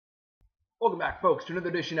Welcome back, folks, to another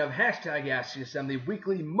edition of #AskCSM, the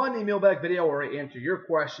weekly Monday mailbag video where I answer your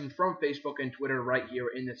questions from Facebook and Twitter right here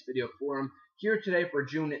in this video forum. Here today for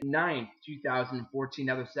June 9th, 2014,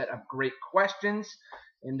 another set of great questions.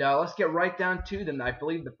 And let's get right down to them. I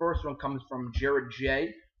believe the first one comes from Jared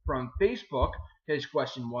J. from Facebook. His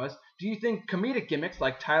question was, do you think comedic gimmicks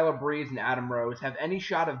like Tyler Breeze and Adam Rose have any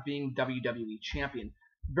shot of being WWE champion?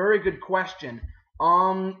 Very good question.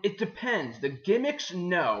 It depends. The gimmicks,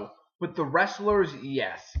 no. But the wrestlers,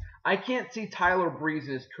 yes. I can't see Tyler Breeze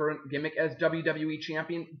in his current gimmick as WWE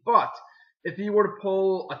champion, but if he were to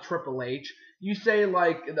pull a Triple H, you say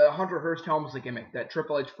like the Hunter Hearst Helmsley gimmick that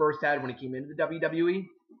Triple H first had when he came into the WWE,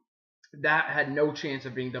 that had no chance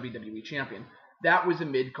of being WWE champion. That was a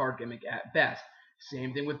mid-card gimmick at best.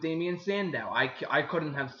 Same thing with Damien Sandow. I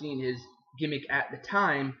couldn't have seen his gimmick at the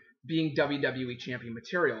time being WWE champion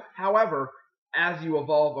material. However, as you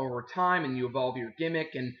evolve over time and you evolve your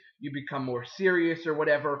gimmick and you become more serious or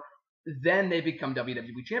whatever, then they become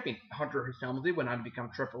WWE champion. Hunter Hearst Helmsley went on to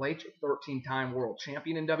become Triple H, a 13-time world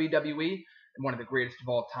champion in WWE, and one of the greatest of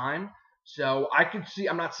all time. So I could see,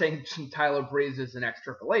 I'm not saying Tyler Breeze is the next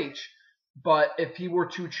Triple H, but if he were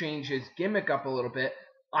to change his gimmick up a little bit,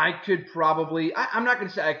 I could probably, I'm not going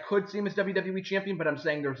to say I could see him as WWE champion, but I'm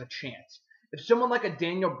saying there's a chance. If someone like a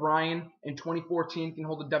Daniel Bryan in 2014 can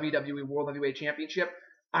hold the WWE World Heavyweight Championship,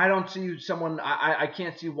 I don't see someone, I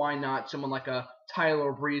can't see why not someone like a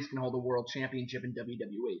Tyler Breeze can hold the World Championship in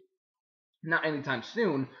WWE. Not anytime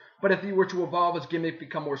soon, but if he were to evolve his gimmick,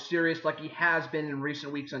 become more serious like he has been in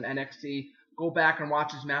recent weeks on NXT, go back and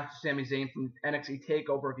watch his match with Sami Zayn from NXT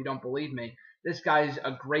TakeOver if you don't believe me. This guy's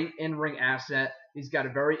a great in-ring asset. He's got a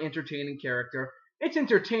very entertaining character. It's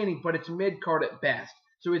entertaining, but it's mid-card at best.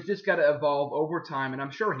 So he's just got to evolve over time, and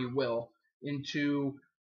I'm sure he will, into,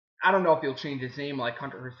 I don't know if he'll change his name like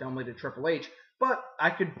Hunter Hearst Helmsley to Triple H, but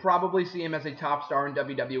I could probably see him as a top star in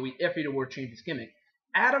WWE if he were to change his gimmick.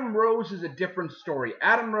 Adam Rose is a different story.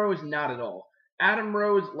 Adam Rose, not at all. Adam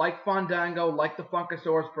Rose, like Fandango, like the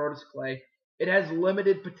Funkasaurus Brodus Clay, it has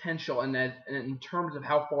limited potential in terms of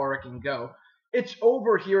how far it can go. It's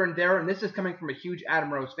over here and there, and this is coming from a huge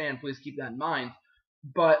Adam Rose fan, please keep that in mind.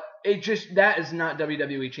 But that is not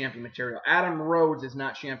WWE champion material. Adam Rose is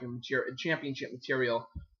not championship material.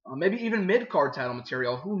 Maybe even mid-card title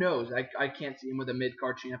material. Who knows? I can't see him with a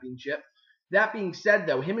mid-card championship. That being said,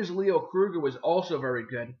 though, him as Leo Kruger was also very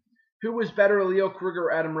good. Who was better, Leo Kruger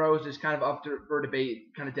or Adam Rose, is kind of up for debate.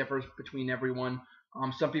 Kind of differs between everyone.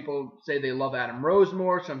 Some people say they love Adam Rose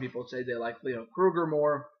more. Some people say they like Leo Kruger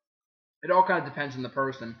more. It all kind of depends on the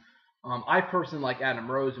person. I personally like Adam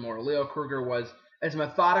Rose more. Leo Kruger was, as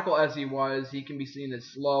methodical as he was, he can be seen as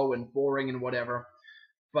slow and boring and whatever.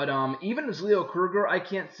 But even as Leo Kruger, I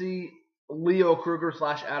can't see Leo Kruger /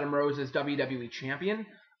 Adam Rose as WWE champion.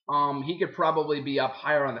 He could probably be up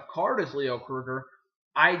higher on the card as Leo Kruger.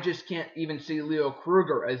 I just can't even see Leo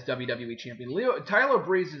Kruger as WWE champion. Tyler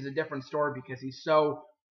Breeze is a different story because he's so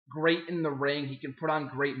great in the ring. He can put on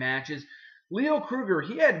great matches. Leo Kruger,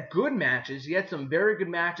 he had good matches. He had some very good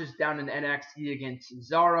matches down in NXT against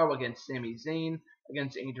Cesaro, against Sami Zayn,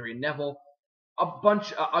 against Adrian Neville,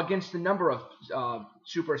 against a number of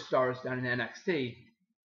superstars down in NXT.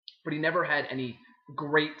 But he never had any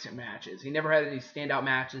great matches. He never had any standout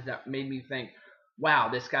matches that made me think, wow,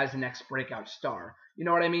 this guy's the next breakout star. You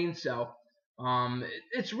know what I mean? So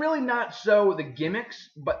it's really not so the gimmicks,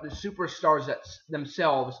 but the superstars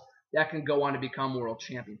themselves that can go on to become world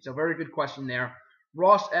champions. So very good question there.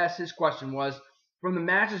 Ross S., his question was, from the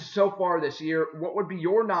matches so far this year, what would be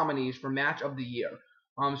your nominees for match of the year?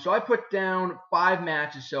 So I put down 5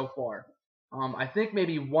 matches so far. I think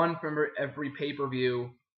maybe one from every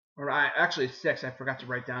pay-per-view, or actually 6. I forgot to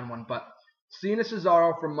write down one, but Cena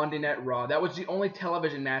Cesaro from Monday Night Raw. That was the only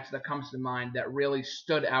television match that comes to mind that really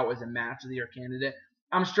stood out as a match of the year candidate.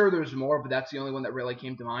 I'm sure there's more, but that's the only one that really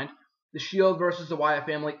came to mind. The Shield versus the Wyatt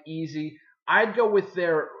family, easy. I'd go with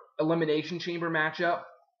their Elimination Chamber matchup,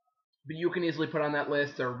 but you can easily put on that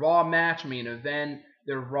list their Raw match, main event,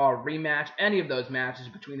 their Raw rematch. Any of those matches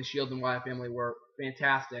between the Shield and Wyatt family were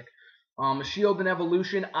fantastic. Shield and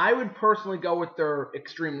Evolution, I would personally go with their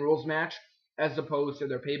Extreme Rules match as opposed to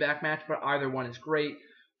their Payback match, but either one is great.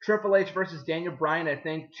 Triple H versus Daniel Bryan, I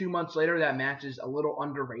think 2 months later that match is a little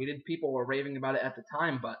underrated. People were raving about it at the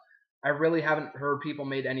time, but I really haven't heard people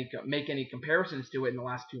make any comparisons to it in the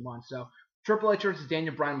last 2 months. So Triple H versus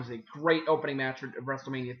Daniel Bryan was a great opening match for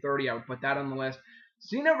WrestleMania 30. I would put that on the list.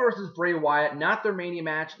 Cena versus Bray Wyatt, not their Mania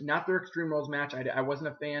match, not their Extreme Rules match. I wasn't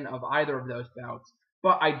a fan of either of those bouts.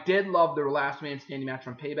 But I did love their Last Man Standing match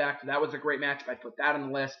from Payback. That was a great match. I put that on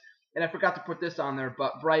the list. And I forgot to put this on there,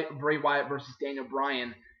 but Bray Wyatt versus Daniel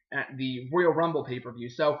Bryan at the Royal Rumble pay-per-view.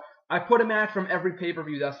 So I put a match from every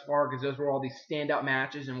pay-per-view thus far because those were all these standout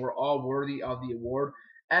matches and were all worthy of the award,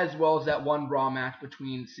 as well as that one Raw match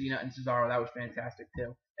between Cena and Cesaro. That was fantastic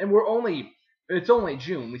too. And it's only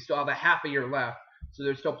June. We still have a half a year left, so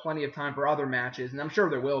there's still plenty of time for other matches, and I'm sure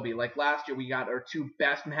there will be. Like last year, we got our 2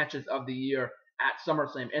 best matches of the year at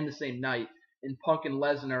SummerSlam in the same night, in Punk and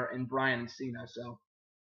Lesnar and Bryan and Cena. So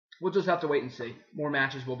we'll just have to wait and see. More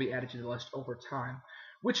matches will be added to the list over time.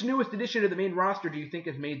 Which newest addition to the main roster do you think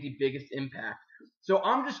has made the biggest impact? So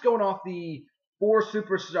I'm just going off the 4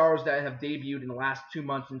 superstars that have debuted in the last 2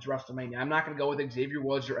 months since WrestleMania. I'm not going to go with Xavier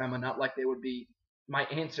Woods or Emma, not like they would be my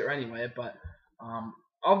answer anyway, but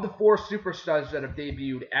of the 4 superstars that have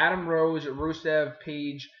debuted, Adam Rose, Rusev,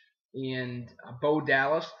 Paige, and Bo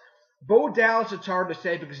Dallas. Bo Dallas, it's hard to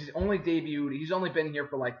say because he's only been here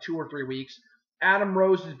for like 2 or 3 weeks. Adam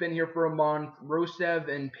Rose has been here for a month. Rusev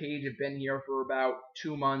and Paige have been here for about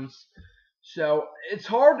 2 months. So it's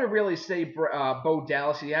hard to really say Bo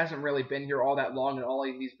Dallas. He hasn't really been here all that long, and all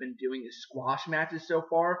he's been doing is squash matches so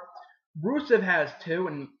far. Rusev has too,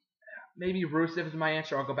 and maybe Rusev is my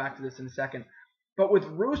answer. I'll go back to this in a second. But with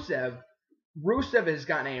Rusev has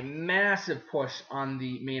gotten a massive push on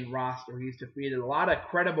the main roster. He's defeated a lot of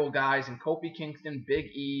credible guys in Kofi Kingston, Big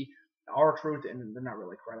E, R-Truth, and they're not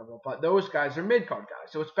really credible, but those guys are mid-card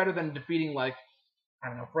guys. So it's better than defeating, like, I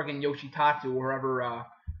don't know, friggin' Yoshitatsu or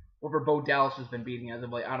whoever Bo Dallas has been beating as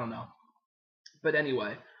of late. I don't know. But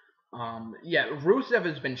anyway, yeah, Rusev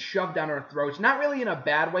has been shoved down our throats. Not really in a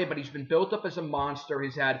bad way, but he's been built up as a monster.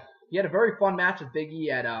 He had a very fun match with Big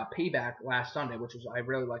E at Payback last Sunday, I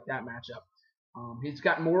really liked that matchup. He's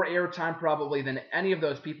got more airtime probably than any of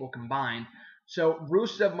those people combined. So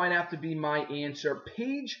Rusev might have to be my answer.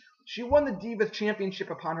 Paige, she won the Divas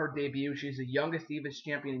Championship upon her debut. She's the youngest Divas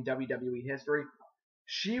champion in WWE history.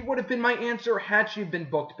 She would have been my answer had she been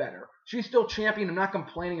booked better. She's still champion. I'm not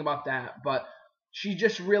complaining about that, but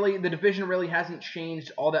the division really hasn't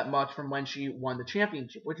changed all that much from when she won the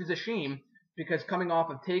championship, which is a shame because coming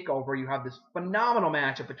off of TakeOver, you have this phenomenal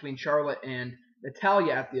matchup between Charlotte and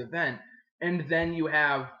Natalya at the event, and then you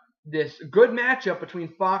have this good matchup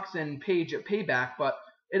between Fox and Paige at Payback, but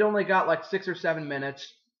it only got like 6 or 7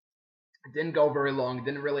 minutes. It didn't go very long. It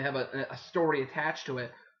didn't really have a story attached to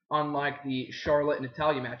it, unlike the Charlotte and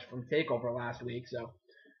Natalya match from TakeOver last week. So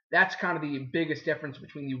that's kind of the biggest difference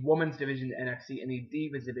between the women's division in NXT and the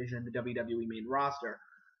Divas division in the WWE main roster.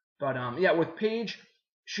 But yeah, with Paige,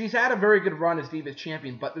 she's had a very good run as Divas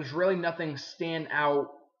champion, but there's really nothing stand out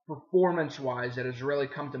performance-wise that has really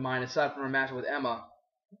come to mind aside from her match with Emma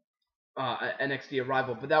at NXT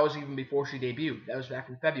Arrival. But that was even before she debuted. That was back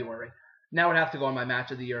in February. Now it would have to go on my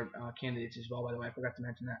match of the year candidates as well, by the way. I forgot to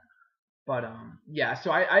mention that. But, yeah,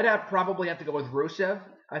 so I'd probably have to go with Rusev.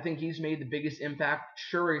 I think he's made the biggest impact.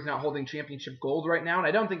 Sure, he's not holding championship gold right now, and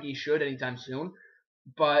I don't think he should anytime soon.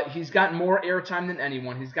 But he's gotten more airtime than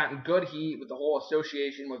anyone. He's gotten good heat with the whole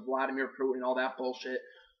association with Vladimir Putin and all that bullshit.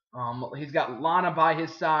 He's got Lana by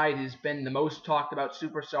his side. He's been the most talked about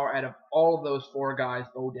superstar out of all of those 4 guys,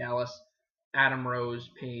 Bo Dallas, Adam Rose,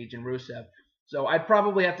 Paige, and Rusev. So I'd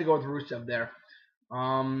probably have to go with Rusev there.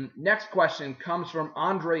 Next question comes from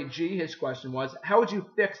Andre G. His question was, how would you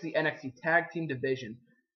fix the NXT Tag Team division?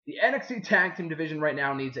 The NXT Tag Team division right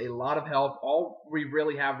now needs a lot of help. All we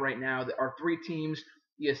really have right now are 3 teams,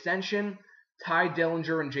 the Ascension, Ty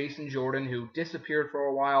Dillinger, and Jason Jordan, who disappeared for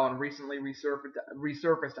a while and recently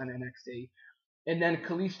resurfaced on NXT. And then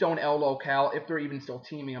Kalisto and El Local, if they're even still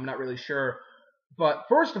teaming, I'm not really sure. But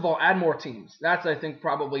first of all, add more teams. That's, I think,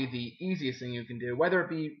 probably the easiest thing you can do. Whether it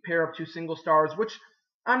be pair up 2 single stars, which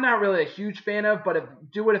I'm not really a huge fan of,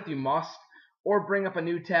 but do it if you must. Or bring up a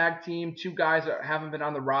new tag team, 2 guys that haven't been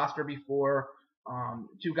on the roster before.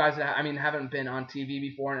 2 guys that, haven't been on TV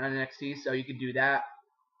before in NXT, so you could do that.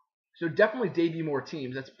 So definitely debut more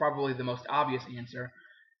teams. That's probably the most obvious answer.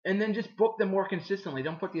 And then just book them more consistently.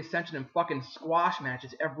 Don't put the Ascension in fucking squash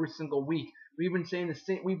matches every single week. We've been seeing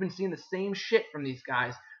the same shit from these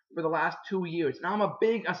guys for the last 2 years. And I'm a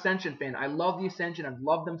big Ascension fan. I love the Ascension. I've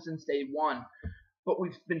loved them since day one. But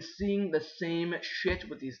we've been seeing the same shit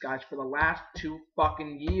with these guys for the last 2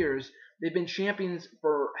 fucking years. They've been champions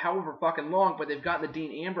for however fucking long, but they've gotten the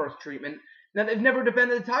Dean Ambrose treatment. Now, they've never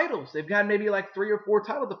defended the titles. They've got maybe like 3 or 4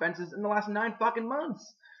 title defenses in the last 9 fucking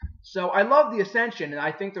months. So I love the Ascension, and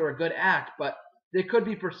I think they're a good act, but they could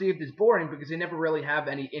be perceived as boring because they never really have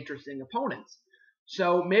any interesting opponents.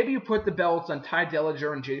 So maybe you put the belts on Ty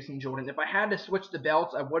Dillinger and Jason Jordan. If I had to switch the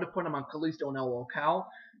belts, I would have put them on Kalisto and El Local.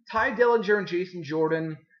 Ty Dillinger and Jason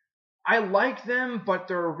Jordan, I like them, but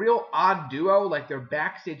they're a real odd duo. Like their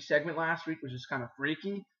backstage segment last week was just kind of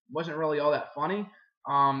freaky. It wasn't really all that funny.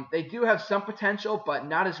 They do have some potential, but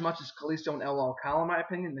not as much as Kalisto and LL Kyle, in my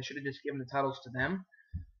opinion. They should have just given the titles to them.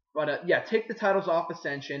 But yeah, take the titles off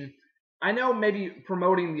Ascension. I know maybe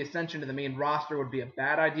promoting the Ascension to the main roster would be a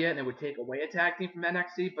bad idea, and it would take away a tag team from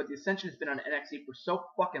NXT, but the Ascension has been on NXT for so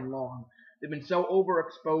fucking long. They've been so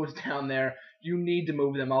overexposed down there. You need to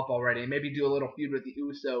move them up already. Maybe do a little feud with the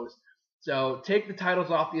Usos. So take the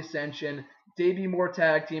titles off the Ascension, debut more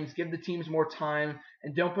tag teams, give the teams more time,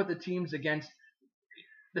 and don't put the teams against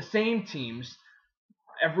the same teams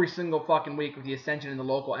every single fucking week with the Ascension and the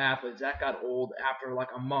local athletes. That got old after like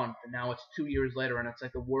a month, and now it's 2 years later, and it's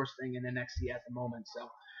like the worst thing in NXT at the moment. So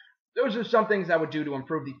those are some things I would do to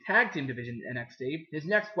improve the tag team division in NXT. His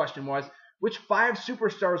next question was, which 5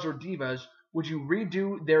 superstars or divas would you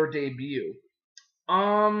redo their debut?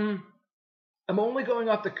 I'm only going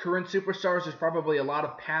off the current superstars. There's probably a lot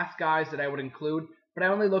of past guys that I would include, but I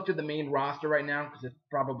only looked at the main roster right now because it's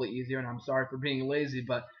probably easier, and I'm sorry for being lazy,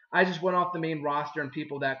 but I just went off the main roster and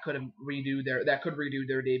people that could redo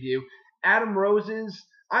their debut. Adam Rose's,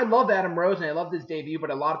 I love Adam Rose and I loved his debut,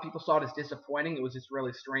 but a lot of people saw it as disappointing. It was just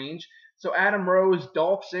really strange. So Adam Rose,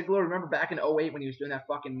 Dolph Ziggler, remember back in 2008 when he was doing that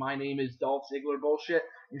fucking "My name is Dolph Ziggler" bullshit?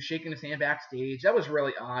 He was shaking his hand backstage. That was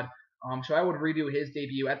really odd. So I would redo his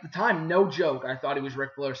debut. At the time, no joke, I thought he was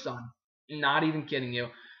Ric Flair's son. Not even kidding you.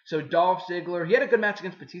 So Dolph Ziggler, he had a good match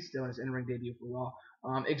against Batista in his in-ring debut for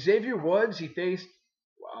Raw. Xavier Woods, he faced,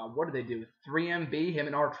 what did they do? 3MB, him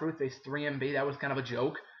and R-Truth faced 3MB. That was kind of a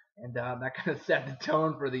joke. And that kind of set the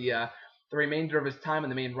tone for the remainder of his time in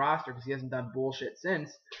the main roster because he hasn't done bullshit since.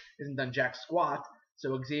 He hasn't done jack squat.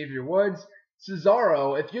 So Xavier Woods.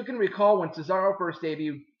 Cesaro, if you can recall when Cesaro first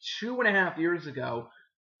debuted 2.5 years ago,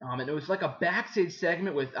 and it was like a backstage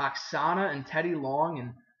segment with Oksana and Teddy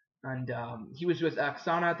Long, and he was with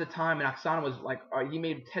Oksana at the time, and Oksana was like, he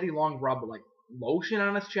made Teddy Long rub like lotion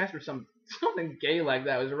on his chest or something gay like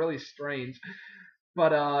that. It was really strange.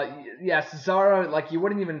 But yeah, Cesaro, like you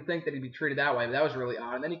wouldn't even think that he'd be treated that way, but that was really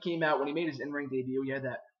odd. And then he came out when he made his in-ring debut. He had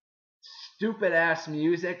that stupid ass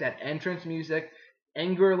music, that entrance music,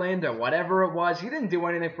 Angerland or whatever it was. He didn't do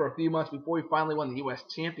anything for a few months before he finally won the U.S.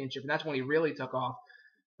 Championship, and that's when he really took off.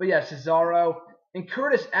 But yeah, Cesaro and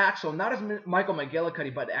Curtis Axel, not as Michael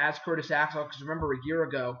McGillicuddy, but as Curtis Axel, because remember a year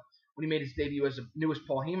ago when he made his debut as the newest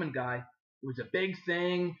Paul Heyman guy, it was a big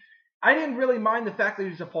thing. I didn't really mind the fact that he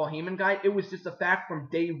was a Paul Heyman guy. It was just a fact from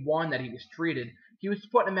day one that he was treated. He was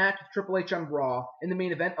put in a match with Triple H on Raw, in the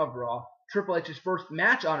main event of Raw. Triple H's first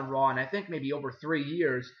match on Raw in I think maybe over 3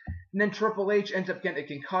 years. And then Triple H ends up getting a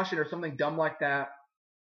concussion or something dumb like that.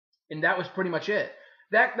 And that was pretty much it.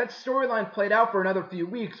 That storyline played out for another few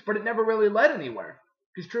weeks, but it never really led anywhere.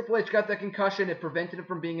 Because Triple H got that concussion, it prevented him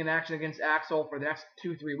from being in action against Axel for the next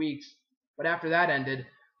 2-3 weeks. But after that ended,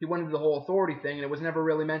 he went into the whole authority thing, and it was never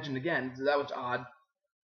really mentioned again, so that was odd.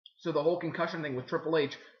 So the whole concussion thing with Triple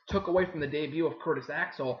H took away from the debut of Curtis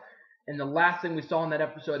Axel, and the last thing we saw in that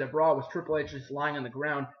episode of Raw was Triple H just lying on the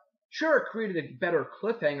ground. Sure, it created a better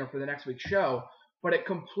cliffhanger for the next week's show, but it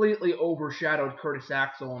completely overshadowed Curtis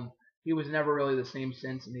Axel, and he was never really the same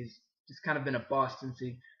since, and he's just kind of been a bust since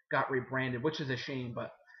he got rebranded, which is a shame,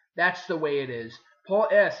 but that's the way it is. Paul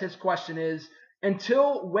S., his question is,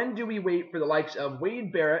 until when do we wait for the likes of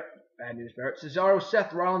Wade Barrett, Bad News Barrett, Cesaro,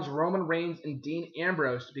 Seth Rollins, Roman Reigns, and Dean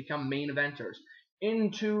Ambrose to become main eventers? In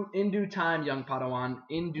due time, young Padawan,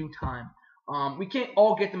 in due time. We can't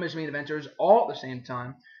all get them as main eventers all at the same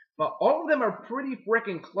time, but all of them are pretty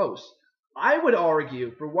freaking close. I would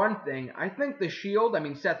argue, for one thing, I think the Shield,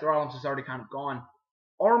 Seth Rollins is already kind of gone,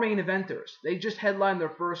 are main eventers. They just headlined their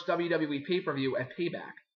first WWE pay-per-view at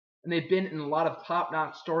Payback. And they've been in a lot of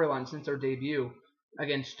top-notch storylines since their debut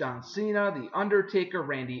against John Cena, The Undertaker,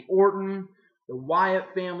 Randy Orton, the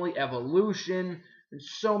Wyatt family, Evolution, and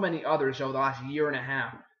so many others over the last year and a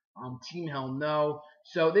half. Team Hell No.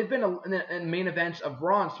 So they've been in main events of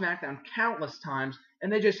Raw and SmackDown countless times,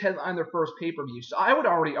 and they just headlined their first pay-per-view. So I would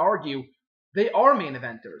already argue they are main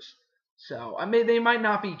eventers. So they might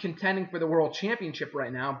not be contending for the World Championship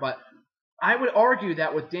right now, but I would argue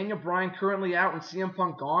that with Daniel Bryan currently out and CM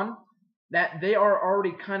Punk gone, that they are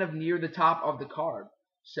already kind of near the top of the card.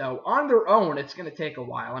 So on their own, it's going to take a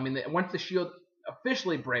while. Once the Shield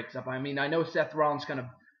officially breaks up, I know Seth Rollins kind of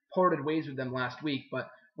parted ways with them last week, but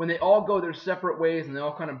when they all go their separate ways and they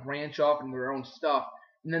all kind of branch off into their own stuff,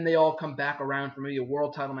 and then they all come back around for maybe a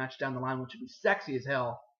world title match down the line, which would be sexy as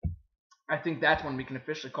hell, I think that's when we can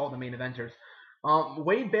officially call the main eventers.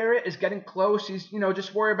 Wade Barrett is getting close. He's,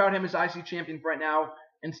 just worry about him as IC champion right now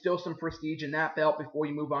and still some prestige in that belt before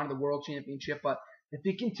you move on to the World Championship. But if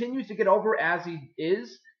he continues to get over as he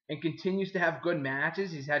is, and continues to have good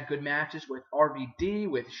matches. He's had good matches with RVD,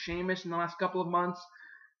 with Sheamus in the last couple of months.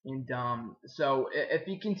 And so if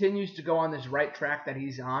he continues to go on this right track that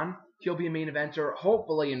he's on, he'll be a main eventer,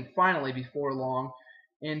 hopefully and finally before long.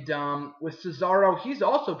 And with Cesaro, he's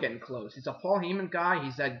also getting close. He's a Paul Heyman guy.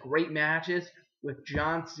 He's had great matches with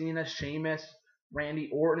John Cena, Sheamus, Randy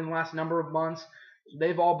Orton in the last number of months.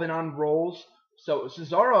 They've all been on rolls. So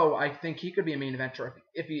Cesaro, I think he could be a main eventer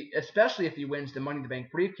especially if he wins the Money in the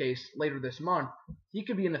Bank briefcase later this month. He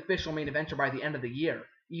could be an official main eventer by the end of the year,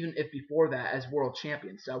 even if before that as world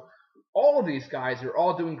champion. So all of these guys are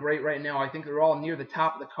all doing great right now. I think they're all near the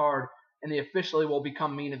top of the card, and they officially will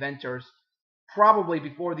become main eventers probably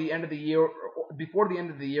before the end of the year,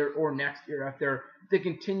 or next year if they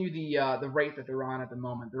continue the rate that they're on at the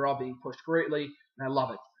moment. They're all being pushed greatly, and I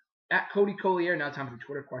love it. At Cody Collier, now time for the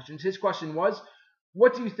Twitter questions. His question was,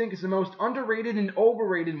 what do you think is the most underrated and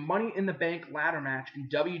overrated Money in the Bank ladder match in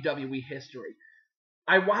WWE history?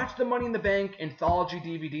 I watched the Money in the Bank anthology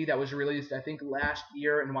DVD that was released, I think, last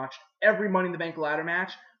year, and watched every Money in the Bank ladder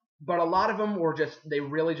match, but a lot of them they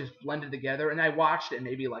really just blended together, and I watched it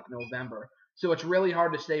maybe like November. So it's really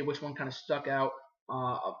hard to say which one kind of stuck out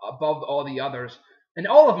above all the others. And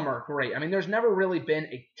all of them are great. I mean, there's never really been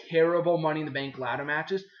a terrible Money in the Bank ladder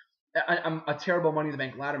matches. A terrible Money in the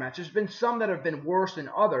Bank ladder match. There's been some that have been worse than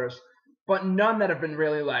others, but none that have been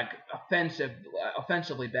really like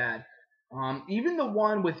offensively bad. Even the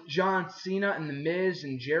one with John Cena and The Miz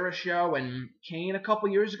and Jericho and Kane a couple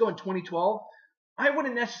years ago in 2012, I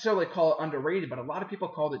wouldn't necessarily call it underrated, but a lot of people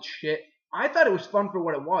called it shit. I thought it was fun for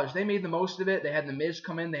what it was. They made the most of it. They had The Miz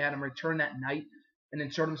come in. They had him return that night and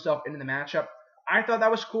insert himself into the matchup. I thought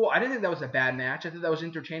that was cool. I didn't think that was a bad match. I thought that was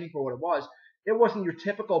entertaining for what it was. It wasn't your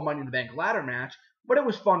typical Money in the Bank ladder match, but it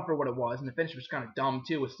was fun for what it was. And the finish was kind of dumb,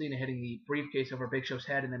 too, with Cena hitting the briefcase over Big Show's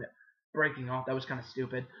head and then it breaking off. That was kind of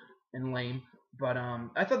stupid and lame. But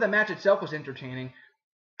I thought the match itself was entertaining.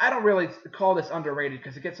 I don't really call this underrated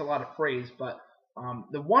because it gets a lot of praise, but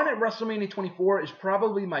the one at WrestleMania 24 is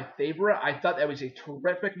probably my favorite. I thought that was a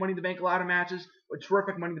terrific Money in the Bank ladder match,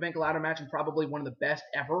 and probably one of the best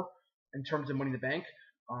ever in terms of Money in the Bank.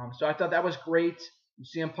 So I thought that was great.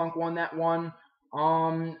 CM Punk won that one.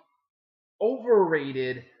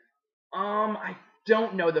 Overrated. I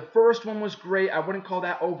don't know. The first one was great. I wouldn't call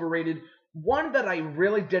that overrated. One that I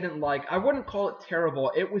really didn't like, I wouldn't call it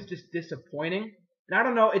terrible. It was just disappointing. And I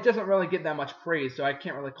don't know, it doesn't really get that much praise, so I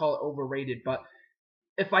can't really call it overrated. But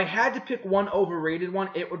if I had to pick one overrated one,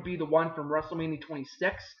 it would be the one from WrestleMania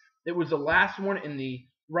 26. It was the last one in the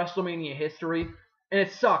WrestleMania history. And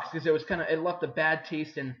it sucks because it left a bad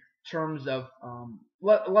taste in terms of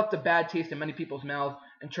left a bad taste in many people's mouths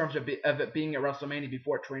in terms of it being at WrestleMania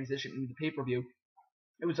before it transitioned into the pay-per-view.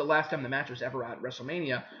 It was the last time the match was ever at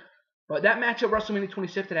WrestleMania. But that match at WrestleMania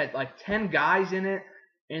 26 that had like 10 guys in it,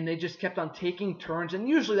 and they just kept on taking turns. And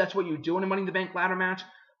usually that's what you do in a Money in the Bank ladder match.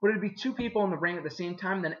 But it'd be 2 people in the ring at the same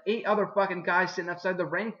time, then 8 other fucking guys sitting outside the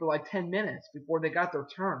ring for like 10 minutes before they got their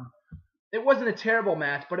turn. It wasn't a terrible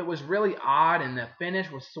match, but it was really odd, and the finish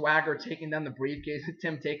was Swagger taking down the briefcase,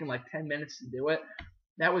 Tim taking like 10 minutes to do it.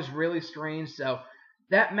 That was really strange, so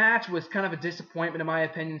that match was kind of a disappointment in my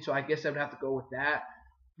opinion, so I guess I would have to go with that.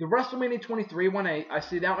 The WrestleMania 23 one, I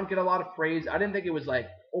see that one get a lot of praise. I didn't think it was like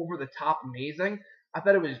over the top amazing. I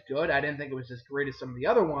thought it was good. I didn't think it was as great as some of the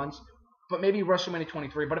other ones, but maybe WrestleMania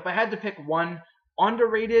 23. But if I had to pick one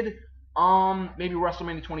underrated, maybe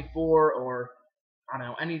WrestleMania 24 or I don't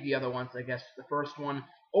know, any of the other ones, I guess. The first one,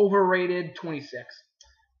 overrated, 26.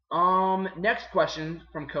 Next question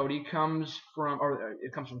from Cody comes from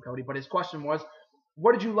Cody, but his question was,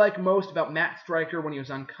 what did you like most about Matt Striker when he was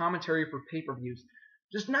on commentary for pay-per-views?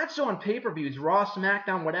 Just not so on pay-per-views, Raw,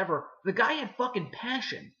 SmackDown, whatever. The guy had fucking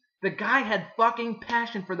passion. The guy had fucking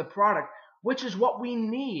passion for the product, which is what we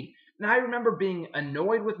need. And I remember being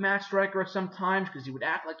annoyed with Matt Striker sometimes because he would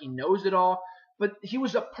act like he knows it all. But he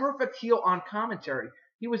was a perfect heel on commentary.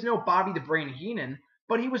 He was no Bobby the Brain Heenan,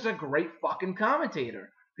 but he was a great fucking commentator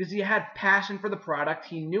because he had passion for the product.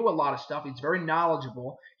 He knew a lot of stuff. He's very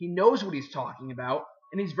knowledgeable. He knows what he's talking about,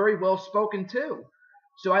 and he's very well spoken too.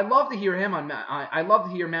 So I love to hear him I love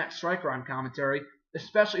to hear Matt Striker on commentary,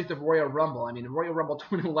 especially at the Royal Rumble. I mean, the Royal Rumble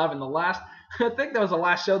 2011, I think that was the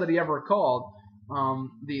last show that he ever called.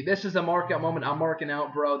 This is a markout moment. I'm marking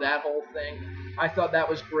out, bro. That whole thing. I thought that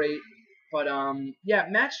was great. But, yeah,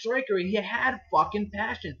 Matt Striker, he had fucking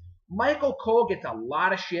passion. Michael Cole gets a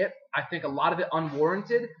lot of shit. I think a lot of it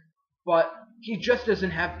unwarranted. But he just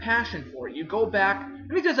doesn't have passion for it. You go back,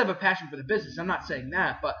 and he does have a passion for the business. I'm not saying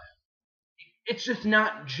that. But it's just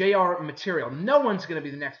not JR material. No one's going to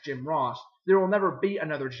be the next Jim Ross. There will never be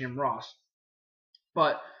another Jim Ross.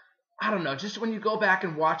 But I don't know, just when you go back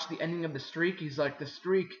and watch the ending of the streak, he's like, the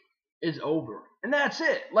streak is over. And that's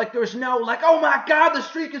it. Like, there's no, like, oh my god, the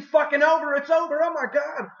streak is fucking over, it's over, oh my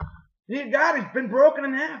god. It's been broken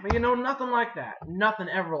in half. You know, nothing like that. Nothing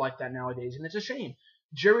ever like that nowadays, and it's a shame.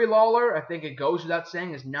 Jerry Lawler, I think it goes without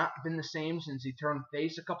saying, has not been the same since he turned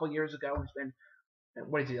face a couple years ago. He's been,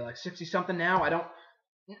 what is he, like 60-something now?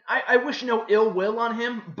 I wish no ill will on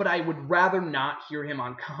him, but I would rather not hear him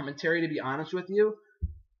on commentary, to be honest with you.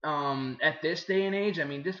 At this day and age, I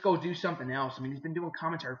mean, just go do something else. I mean, he's been doing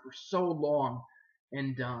commentary for so long,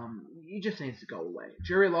 and he just needs to go away.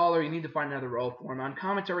 Jerry Lawler, you need to find another role for him. On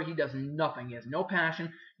commentary, he does nothing. He has no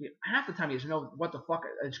passion. Half the time, he doesn't know what the fuck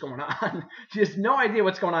is going on. He has no idea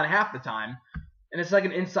what's going on half the time, and it's like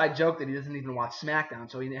an inside joke that he doesn't even watch SmackDown,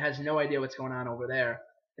 so he has no idea what's going on over there.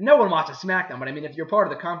 And no one watches SmackDown, but I mean, if you're part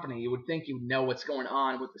of the company, you would think you would know what's going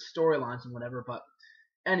on with the storylines and whatever, but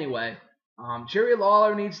anyway. Jerry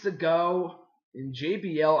Lawler needs to go, and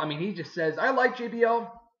JBL, I mean, he just says, I like JBL,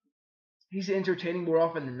 he's entertaining more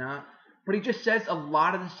often than not, but he just says a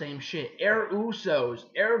lot of the same shit. Air Usos,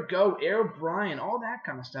 Air Goat, Air Brian, all that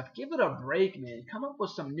kind of stuff. Give it a break, man. Come up with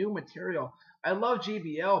some new material. I love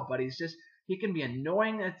JBL, but he can be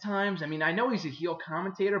annoying at times. I mean, I know he's a heel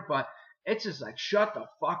commentator, but it's just like, shut the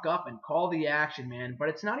fuck up and call the action, man. But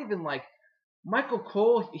it's not even like Michael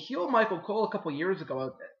Cole, heel Michael Cole a couple years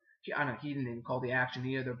ago, I don't know, he didn't even call the action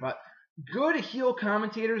either, but good heel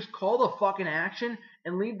commentators call the fucking action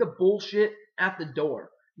and leave the bullshit at the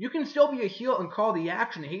door. You can still be a heel and call the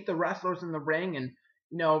action, hate the wrestlers in the ring and,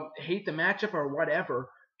 you know, hate the matchup or whatever.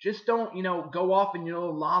 Just don't, you know, go off in your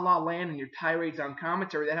little la-la land and your tirades on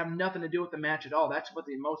commentary that have nothing to do with the match at all. That's what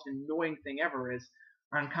the most annoying thing ever is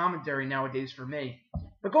on commentary nowadays for me.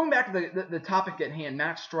 But going back to the topic at hand,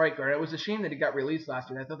 Matt Striker, it was a shame that he got released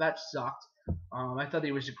last year. I thought that sucked. I thought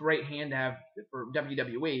he was a great hand to have for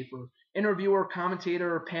WWE, for interviewer,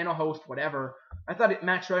 commentator, panel host, whatever. I thought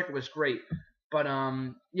Matt Striker was great. But,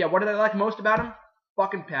 yeah, what did I like most about him?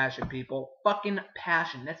 Fucking passion, people. Fucking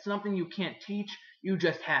passion. That's something you can't teach, you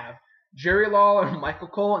just have. Jerry Lawler, Michael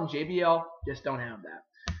Cole, and JBL just don't have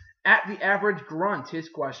that. At the Average Grunt, his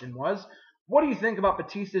question was, what do you think about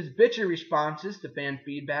Batista's bitchy responses to fan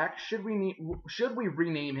feedback? Should we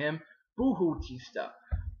rename him Boo-Hoo-Tista?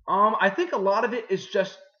 I think a lot of it is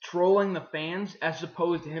just trolling the fans as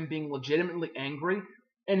opposed to him being legitimately angry.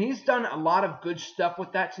 And he's done a lot of good stuff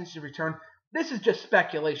with that since his return. This is just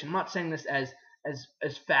speculation. I'm not saying this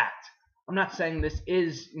as fact. I'm not saying this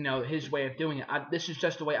is, you know, his way of doing it. This is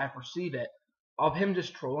just the way I perceive it, of him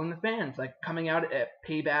just trolling the fans, like coming out at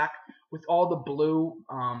Payback with all the blue,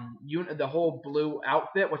 the whole blue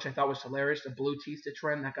outfit, which I thought was hilarious, the blue Tista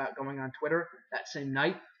trend that got going on Twitter that same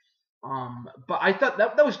night. But I thought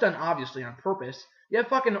that was done obviously on purpose. You have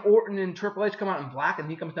fucking Orton and Triple H come out in black, and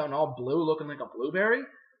he comes out in all blue, looking like a blueberry.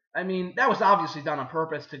 I mean, that was obviously done on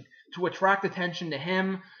purpose to attract attention to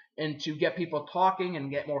him and to get people talking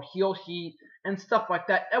and get more heel heat and stuff like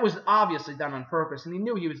that. That was obviously done on purpose, and he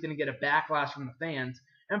knew he was going to get a backlash from the fans,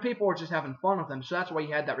 and people were just having fun with him. So that's why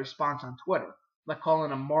he had that response on Twitter, like calling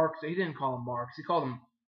them marks. He didn't call them marks. He called them,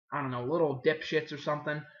 I don't know, little dipshits or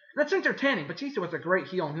something. That's entertaining. Batista was a great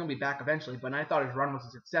heel, and he'll be back eventually, but I thought his run was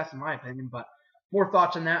a success in my opinion. But more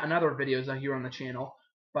thoughts on that in other videos I hear on the channel.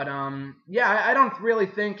 But, yeah, I don't really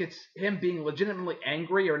think it's him being legitimately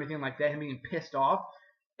angry or anything like that, him being pissed off.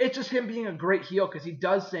 It's just him being a great heel because he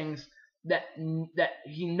does things that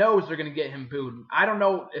he knows they're going to get him booed. I don't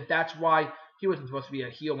know if that's why he wasn't supposed to be a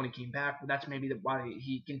heel when he came back, but that's maybe why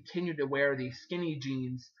he continued to wear these skinny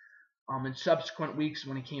jeans in subsequent weeks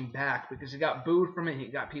when he came back, because he got booed from it. He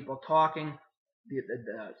got people talking, the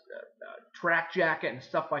track jacket and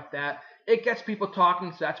stuff like that. It gets people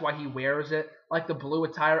talking, so that's why he wears it, like the blue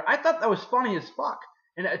attire. I thought that was funny as fuck,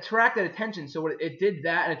 and it attracted attention. So it did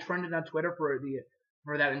that, and it trended on Twitter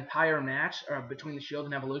for that entire match between the Shield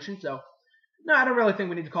and Evolution. So no, I don't really think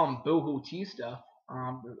we need to call him Boo-Hoo Tista,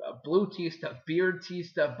 Blue Tista, Beard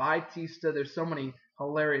Tista, Batista. There's so many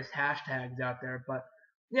hilarious hashtags out there, but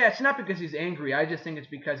yeah, it's not because he's angry. I just think it's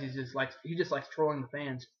because he just likes trolling the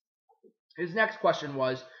fans. His next question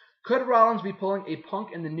was, could Rollins be pulling a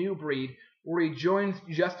Punk in the New Breed where he joins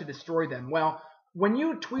just to destroy them? Well, when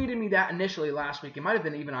you tweeted me that initially last week, it might have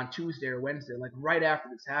been even on Tuesday or Wednesday, like right after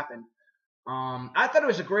this happened. I thought it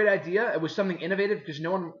was a great idea. It was something innovative because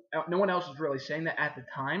no one else was really saying that at the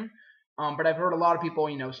time. But I've heard a lot of people,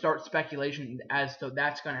 start speculation as to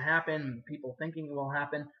that's going to happen, people thinking it will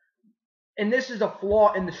happen. And this is a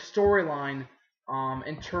flaw in the storyline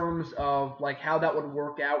in terms of like how that would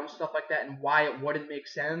work out and stuff like that and why it wouldn't make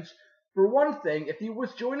sense. For one thing, if he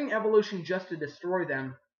was joining Evolution just to destroy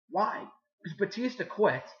them, why? because Batista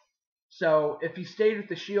quit. So if he stayed with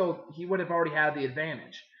the Shield, he would have already had the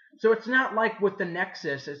advantage. So it's not like with the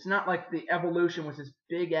Nexus, it's not like the Evolution was this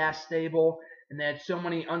big ass stable and they had so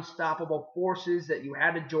many unstoppable forces that you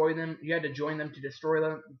had to join them. You had to join them to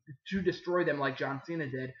destroy them like John Cena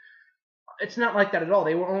did. It's not like that at all.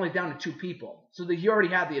 They were only down to 2 people, so that he already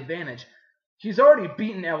had the advantage. He's already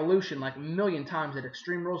beaten Evolution like a million times at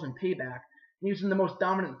Extreme Rules and Payback. And he was in the most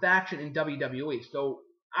dominant faction in WWE. So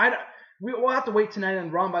we'll have to wait tonight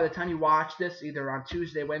on Raw. By the time you watch this, either on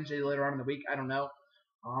Tuesday, Wednesday, later on in the week, I don't know.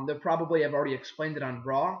 They'll probably have already explained it on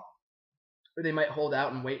Raw, or they might hold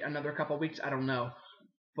out and wait another couple of weeks. I don't know.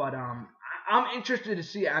 But I'm interested to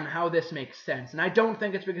see on how this makes sense. And I don't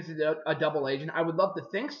think it's because he's a double agent. I would love to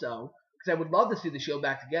think so, because I would love to see the Shield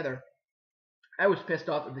back together. I was pissed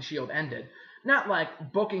off that the Shield ended. Not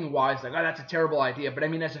like booking-wise, like, oh, that's a terrible idea. But I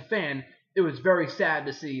mean, as a fan, it was very sad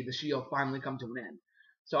to see the Shield finally come to an end.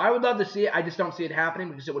 So I would love to see it. I just don't see it happening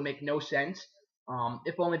because it would make no sense.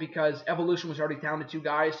 If only because Evolution was already down to 2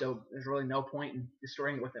 guys, so there's really no point in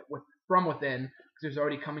destroying it from within, because it was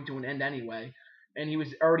already coming to an end anyway. And he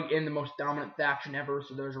was already in the most dominant faction ever,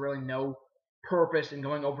 so there's really no purpose in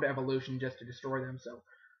going over to Evolution just to destroy them. So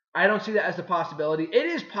I don't see that as a possibility. It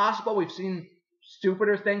is possible. We've seen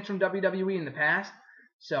stupider things from WWE in the past,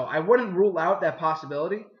 so I wouldn't rule out that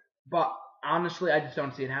possibility, but honestly, I just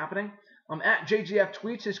don't see it happening. At JGF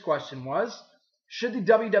Tweets, his question was, should the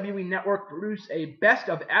WWE Network produce a best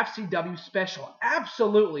of FCW special?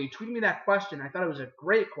 Absolutely. Tweet me that question. I thought it was a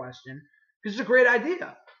great question, because it's a great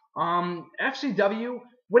idea. FCW,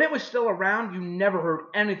 when it was still around, you never heard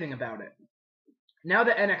anything about it. Now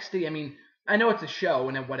that NXT, I mean, I know it's a show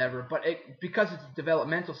and whatever, but because it's a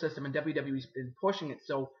developmental system and WWE's been pushing it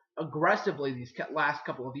so aggressively these last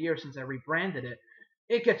couple of years since I rebranded it,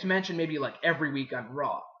 it gets mentioned maybe like every week on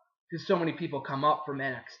Raw, because so many people come up from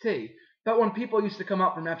NXT. But when people used to come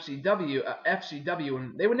up from FCW,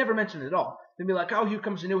 and they would never mention it at all. They'd be like, oh, here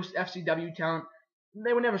comes the newest FCW talent.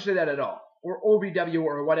 They would never say that at all. Or OVW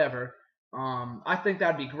or whatever. I think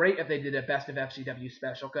that would be great if they did a best of FCW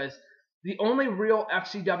special, because the only real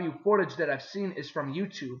FCW footage that I've seen is from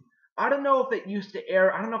YouTube. I don't know if it used to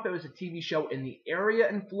air, I don't know if it was a TV show in the area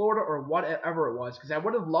in Florida or whatever it was, because I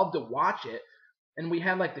would have loved to watch it. And we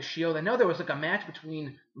had like the Shield. I know there was like a match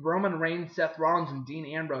between Roman Reigns, Seth Rollins, and Dean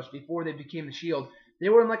Ambrose before they became the Shield. They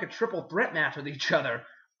were in like a triple threat match with each other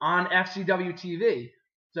on FCW TV.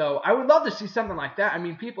 So I would love to see something like that. I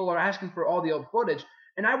mean, people are asking for all the old footage,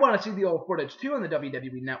 and I want to see the old footage too on the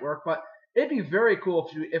WWE Network, but it'd be very cool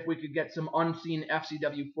if we could get some unseen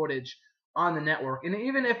FCW footage on the network. And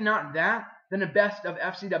even if not that, then a best of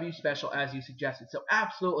FCW special as you suggested. So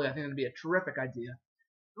absolutely, I think it would be a terrific idea.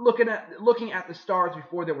 Looking at the stars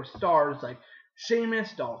before there were stars like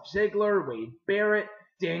Sheamus, Dolph Ziggler, Wade Barrett,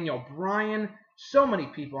 Daniel Bryan, so many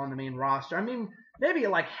people on the main roster. I mean, maybe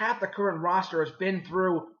like half the current roster has been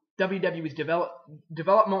through WWE's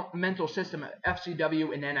developmental system at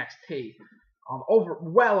FCW and NXT.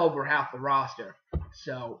 Well over half the roster.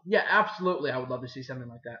 So yeah, absolutely, I would love to see something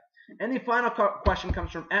like that. And the final question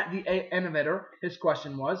comes from at the Innovator. His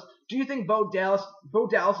question was, do you think Bo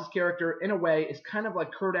Dallas's character, in a way, is kind of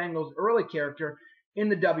like Kurt Angle's early character in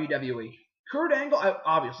the WWE? Kurt Angle,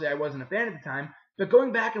 obviously, I wasn't a fan at the time, but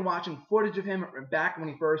going back and watching footage of him back when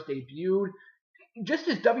he first debuted, just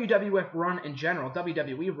his WWF run in general,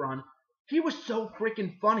 WWE run, he was so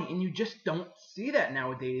freaking funny, and you just don't see that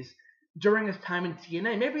nowadays during his time in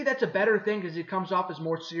TNA. Maybe that's a better thing because he comes off as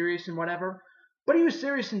more serious and whatever. But he was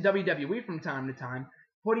serious in WWE from time to time,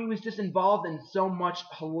 but he was just involved in so much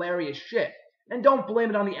hilarious shit. And don't blame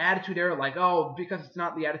it on the Attitude Era, like, oh, because it's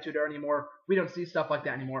not the Attitude Era anymore, we don't see stuff like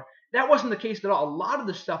that anymore. That wasn't the case at all. A lot of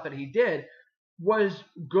the stuff that he did was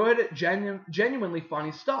good, genuinely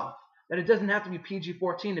funny stuff. That it doesn't have to be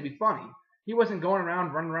PG-14 to be funny. He wasn't going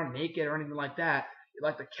around, running around naked or anything like that.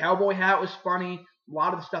 Like the cowboy hat was funny. A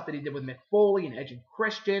lot of the stuff that he did with Mick Foley and Edge and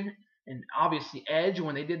Christian, and obviously Edge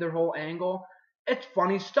when they did their whole angle. It's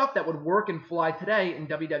funny stuff that would work and fly today in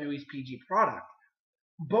WWE's PG product.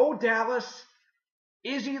 Bo Dallas,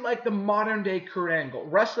 is he like the modern day Kurt Angle?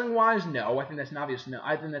 Wrestling wise, no. I think that's an obvious no.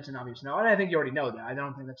 And I think you already know that. I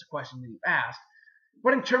don't think that's a question that you asked.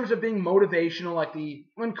 But in terms of being motivational, like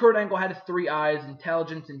when Kurt Angle had his 3 eyes,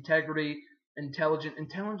 intelligence, integrity, and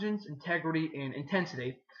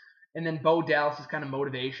intensity, and then Bo Dallas is kind of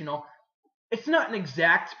motivational. It's not an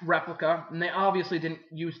exact replica, and they obviously didn't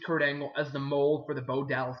use Kurt Angle as the mold for the Bo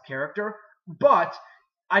Dallas character, but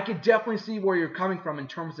I could definitely see where you're coming from in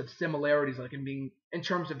terms of similarities, like in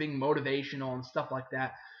terms of being motivational and stuff like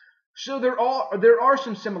that. So there are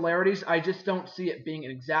some similarities. I just don't see it being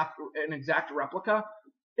an exact replica.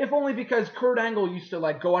 If only because Kurt Angle used to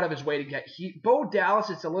like go out of his way to get heat. Bo Dallas,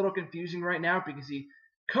 it's a little confusing right now because he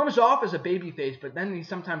comes off as a babyface, but then he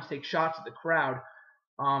sometimes takes shots at the crowd.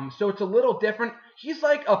 So it's a little different. He's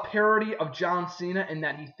like a parody of John Cena in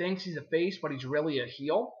that he thinks he's a face, but he's really a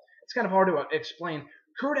heel. It's kind of hard to explain.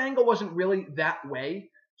 Kurt Angle wasn't really that way,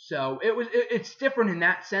 so it's different in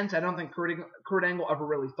that sense. I don't think Kurt Angle ever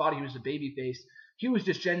really thought he was a babyface. He was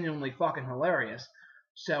just genuinely fucking hilarious.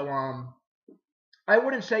 So I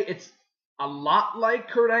wouldn't say it's a lot like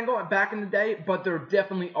Kurt Angle back in the day, but there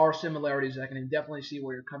definitely are similarities. I can definitely see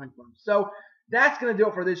where you're coming from. So that's going to do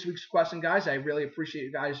it for this week's question, guys. I really appreciate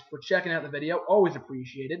you guys for checking out the video. Always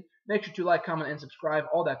appreciated. Make sure to like, comment, and subscribe.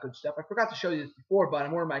 All that good stuff. I forgot to show you this before, but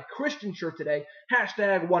I'm wearing my Christian shirt today.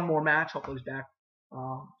 Hashtag one more match. Hopefully he's back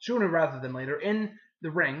sooner rather than later in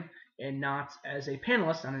the ring and not as a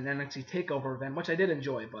panelist on an NXT TakeOver event, which I did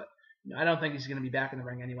enjoy, but I don't think he's going to be back in the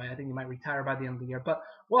ring anyway. I think he might retire by the end of the year. But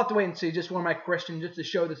we'll have to wait and see. Just wore my Christian just to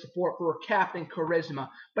show the support for Captain Charisma.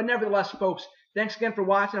 But nevertheless, folks, thanks again for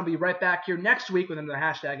watching. I'll be right back here next week with another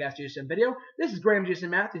hashtag AskJason video. This is Graham Jason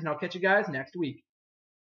Matthews, and I'll catch you guys next week.